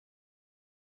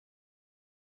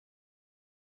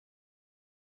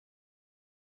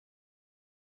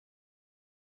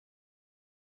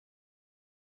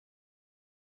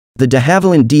The de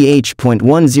Havilland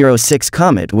DH.106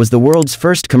 Comet was the world's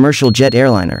first commercial jet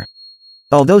airliner.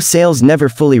 Although sales never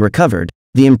fully recovered,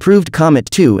 the improved Comet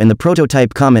 2 and the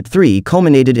prototype Comet 3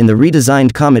 culminated in the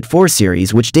redesigned Comet 4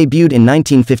 series, which debuted in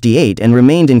 1958 and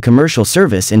remained in commercial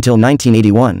service until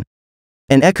 1981.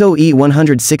 An Echo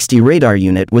E-160 radar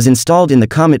unit was installed in the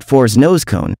Comet 4's nose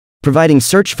cone, providing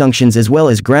search functions as well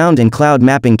as ground and cloud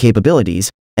mapping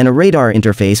capabilities, and a radar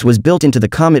interface was built into the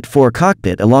Comet 4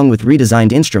 cockpit along with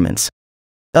redesigned instruments.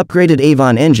 Upgraded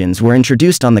Avon engines were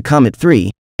introduced on the Comet 3,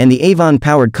 and the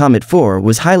Avon-powered Comet 4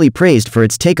 was highly praised for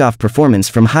its takeoff performance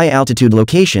from high-altitude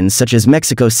locations such as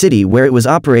Mexico City, where it was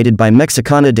operated by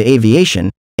Mexicana de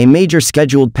Aviation, a major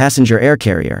scheduled passenger air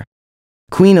carrier.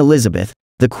 Queen Elizabeth,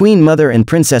 the Queen Mother and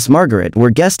Princess Margaret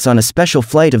were guests on a special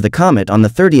flight of the Comet on the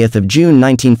 30th of June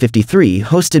 1953,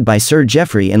 hosted by Sir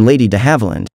Geoffrey and Lady de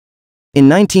Havilland. In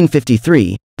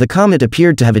 1953, the Comet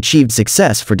appeared to have achieved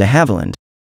success for de Havilland.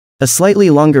 A slightly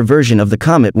longer version of the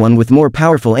Comet 1 with more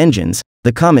powerful engines,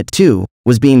 the Comet 2,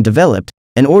 was being developed,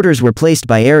 and orders were placed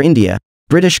by Air India,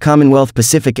 British Commonwealth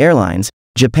Pacific Airlines,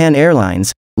 Japan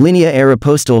Airlines, Linea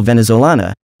Aeropostal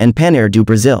Venezolana, and Panair do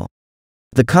Brasil.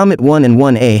 The Comet 1 and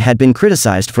 1A had been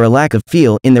criticized for a lack of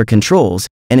feel in their controls,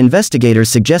 and investigators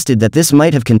suggested that this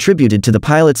might have contributed to the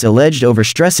pilot's alleged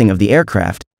overstressing of the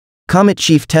aircraft. Comet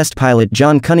chief test pilot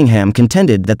John Cunningham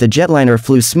contended that the jetliner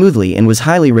flew smoothly and was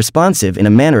highly responsive in a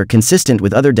manner consistent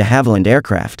with other de Havilland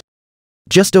aircraft.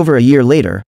 Just over a year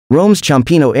later, Rome's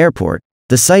Ciampino Airport,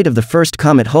 the site of the first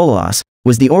Comet hull loss,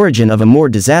 was the origin of a more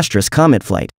disastrous Comet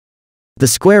flight. The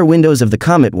square windows of the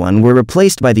Comet 1 were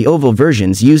replaced by the oval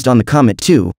versions used on the Comet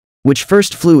 2, which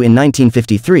first flew in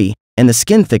 1953, and the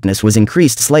skin thickness was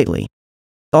increased slightly.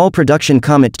 All production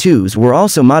Comet 2s were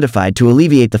also modified to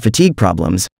alleviate the fatigue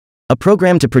problems. A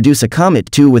program to produce a Comet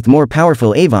 2 with more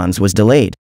powerful Avons was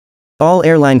delayed. All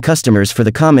airline customers for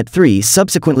the Comet 3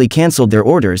 subsequently cancelled their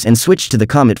orders and switched to the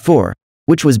Comet 4,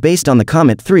 which was based on the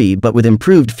Comet 3 but with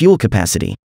improved fuel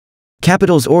capacity.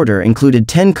 Capital's order included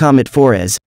 10 Comet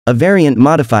 4s, a variant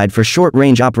modified for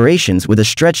short-range operations with a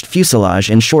stretched fuselage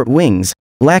and short wings,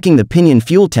 lacking the pinion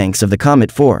fuel tanks of the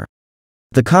Comet 4.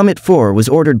 The Comet 4 was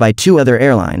ordered by two other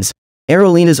airlines.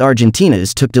 Aerolíneas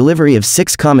Argentinas took delivery of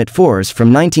 6 Comet 4s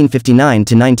from 1959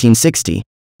 to 1960,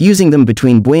 using them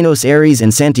between Buenos Aires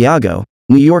and Santiago,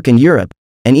 New York and Europe,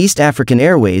 and East African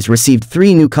Airways received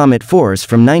 3 new Comet 4s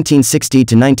from 1960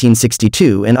 to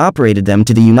 1962 and operated them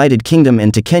to the United Kingdom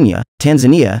and to Kenya,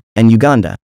 Tanzania, and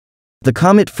Uganda. The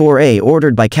Comet 4A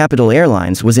ordered by Capital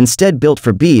Airlines was instead built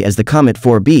for B as the Comet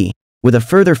 4B, with a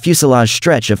further fuselage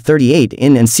stretch of 38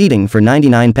 in and seating for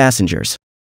 99 passengers.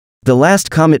 The last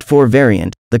Comet 4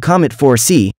 variant, the Comet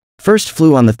 4C, first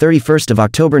flew on the 31st of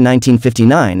October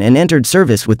 1959 and entered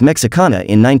service with Mexicana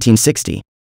in 1960.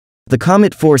 The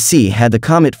Comet 4C had the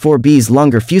Comet 4B's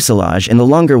longer fuselage and the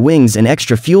longer wings and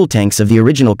extra fuel tanks of the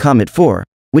original Comet 4,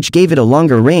 which gave it a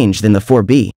longer range than the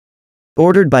 4B.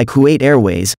 Ordered by Kuwait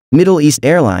Airways, Middle East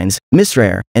Airlines,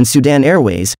 Misrair, and Sudan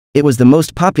Airways, it was the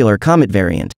most popular Comet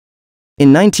variant.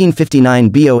 In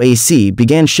 1959, BOAC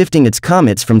began shifting its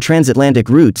Comets from transatlantic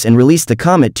routes and released the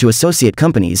Comet to associate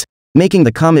companies, making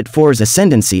the Comet 4's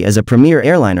ascendancy as a premier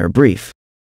airliner brief.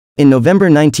 In November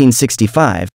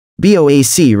 1965,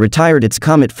 BOAC retired its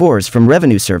Comet 4s from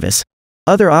revenue service.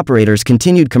 Other operators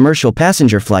continued commercial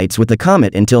passenger flights with the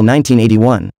Comet until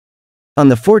 1981. On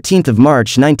the 14th of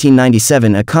March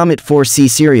 1997, a Comet 4C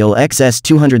serial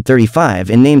XS-235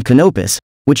 and named Canopus,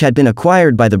 which had been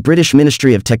acquired by the British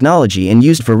Ministry of Technology and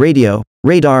used for radio,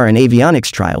 radar and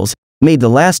avionics trials, made the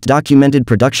last documented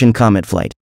production Comet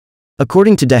flight.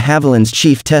 According to de Havilland's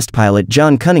chief test pilot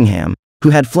John Cunningham,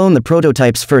 who had flown the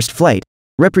prototype's first flight,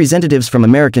 representatives from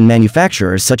American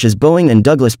manufacturers such as Boeing and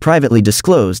Douglas privately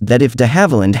disclosed that if de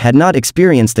Havilland had not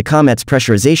experienced the Comet's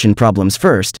pressurization problems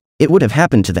first, it would have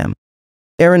happened to them.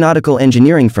 Aeronautical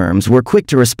engineering firms were quick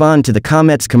to respond to the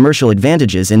Comet's commercial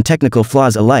advantages and technical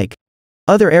flaws alike.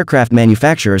 Other aircraft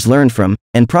manufacturers learned from,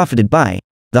 and profited by,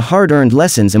 the hard-earned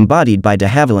lessons embodied by de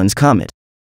Havilland's Comet.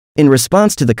 In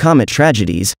response to the Comet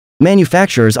tragedies,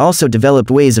 manufacturers also developed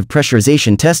ways of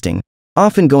pressurization testing,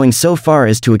 often going so far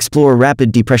as to explore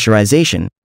rapid depressurization.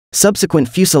 Subsequent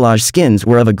fuselage skins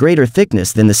were of a greater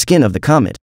thickness than the skin of the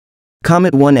Comet.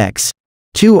 Comet 1X.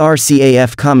 2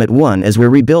 RCAF Comet 1s were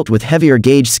rebuilt with heavier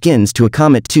gauge skins to a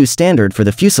Comet 2 standard for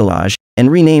the fuselage,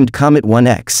 and renamed Comet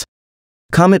 1X.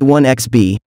 Comet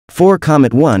 1XB, 4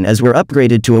 Comet 1s were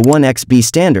upgraded to a 1XB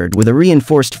standard with a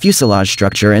reinforced fuselage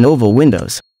structure and oval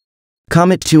windows.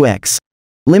 Comet 2X.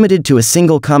 Limited to a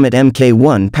single Comet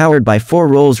Mk1 powered by 4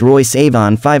 Rolls-Royce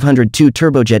Avon 502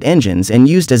 turbojet engines and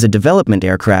used as a development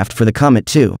aircraft for the Comet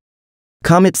 2.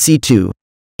 Comet C2.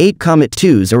 8 Comet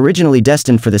 2s originally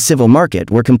destined for the civil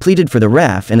market were completed for the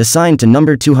RAF and assigned to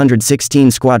No. 216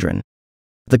 Squadron.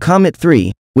 The Comet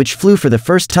 3, which flew for the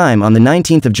first time on the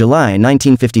 19th of July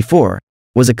 1954,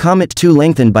 was a Comet 2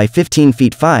 lengthened by 15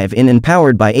 feet 5 in and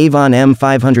powered by Avon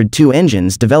M502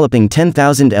 engines developing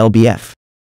 10,000 lbf.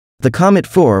 The Comet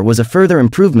 4 was a further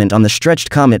improvement on the stretched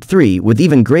Comet 3 with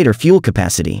even greater fuel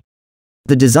capacity.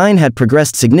 The design had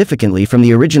progressed significantly from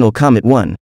the original Comet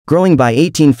 1, growing by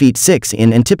 18 feet 6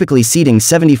 in and typically seating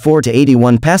 74 to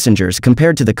 81 passengers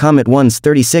compared to the Comet 1's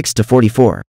 36 to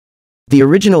 44. The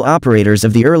original operators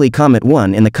of the early Comet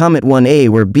 1 and the Comet 1A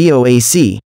were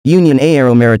BOAC, Union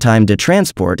Aéromaritime de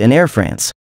Transport and Air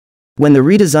France. When the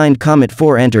redesigned Comet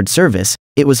 4 entered service,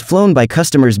 it was flown by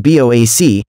customers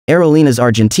BOAC, Aerolíneas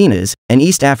Argentinas, and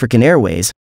East African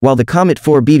Airways, while the Comet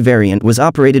 4B variant was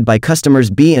operated by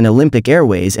customers B and Olympic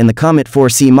Airways and the Comet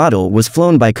 4C model was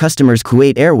flown by customers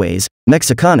Kuwait Airways,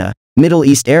 Mexicana, Middle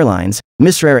East Airlines,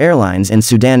 Misrair Airlines and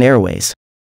Sudan Airways.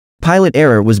 Pilot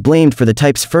error was blamed for the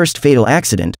type's first fatal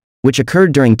accident, which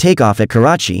occurred during takeoff at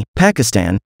Karachi,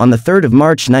 Pakistan, on 3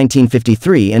 March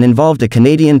 1953 and involved a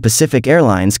Canadian Pacific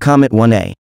Airlines Comet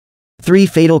 1A. 3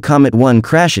 fatal Comet 1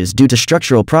 crashes due to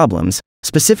structural problems,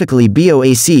 specifically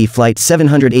BOAC Flight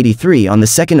 783 on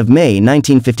 2 May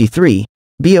 1953,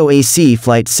 BOAC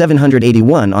Flight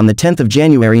 781 on 10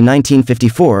 January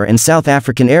 1954 and South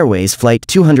African Airways Flight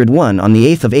 201 on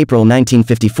 8 April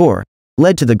 1954,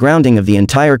 led to the grounding of the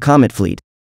entire Comet fleet.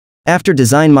 After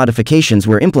design modifications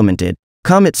were implemented,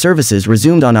 Comet services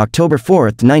resumed on October 4,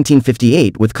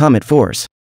 1958 with Comet 4s.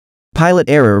 Pilot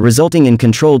error resulting in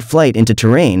controlled flight into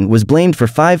terrain was blamed for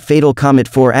 5 fatal Comet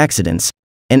 4 accidents,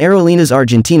 and Aerolíneas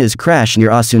Argentinas crash near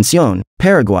Asunción,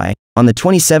 Paraguay, on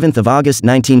 27 August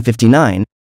 1959,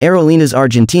 Aerolíneas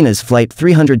Argentinas Flight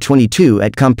 322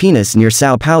 at Campinas near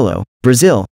São Paulo,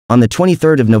 Brazil, on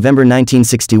 23 November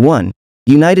 1961,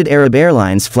 United Arab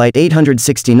Airlines Flight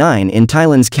 869 in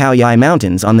Thailand's Khao Yai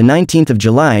Mountains on 19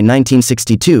 July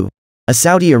 1962, a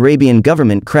Saudi Arabian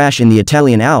government crash in the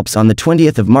Italian Alps on 20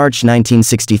 March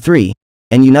 1963,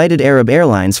 and United Arab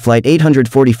Airlines Flight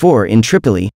 844 in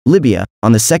Tripoli, Libya,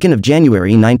 on 2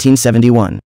 January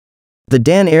 1971. The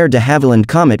Dan Air de Havilland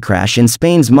Comet crash in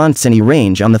Spain's Montseny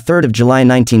Range on 3 July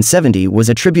 1970 was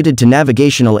attributed to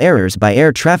navigational errors by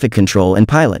air traffic control and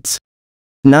pilots.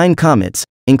 9 comets,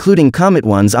 including Comet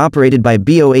 1s operated by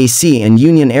BOAC and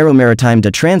Union Aeromaritime de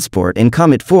Transport and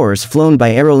Comet 4s flown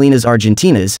by Aerolíneas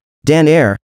Argentinas, Dan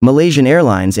Air, Malaysian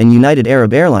Airlines and United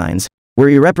Arab Airlines, were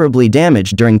irreparably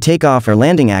damaged during takeoff or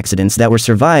landing accidents that were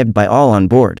survived by all on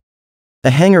board. A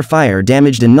hangar fire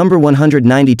damaged a No.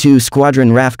 192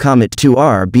 Squadron RAF Comet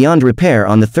 2R beyond repair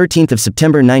on 13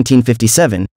 September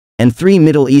 1957, and 3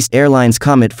 Middle East Airlines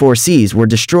Comet 4Cs were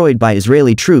destroyed by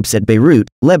Israeli troops at Beirut,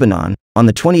 Lebanon, on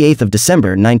 28 December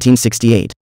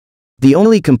 1968. The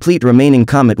only complete remaining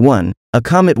Comet 1, a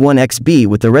Comet 1XB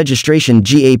with the registration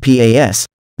GAPAS,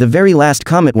 the very last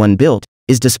Comet 1 built,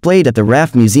 is displayed at the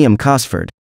RAF Museum Cosford.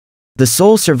 The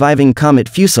sole surviving Comet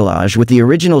fuselage with the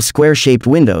original square-shaped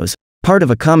windows, part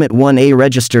of a Comet 1A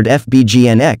registered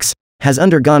FBGNX, has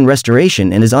undergone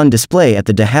restoration and is on display at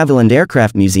the de Havilland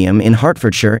Aircraft Museum in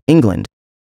Hertfordshire, England.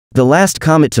 The last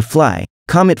Comet to fly,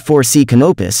 Comet 4C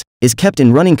Canopus, is kept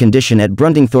in running condition at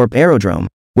Bruntingthorpe Aerodrome,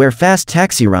 where fast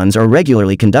taxi runs are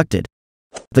regularly conducted.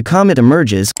 The Comet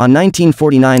emerges on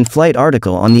 1949 flight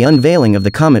article on the unveiling of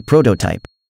the Comet prototype.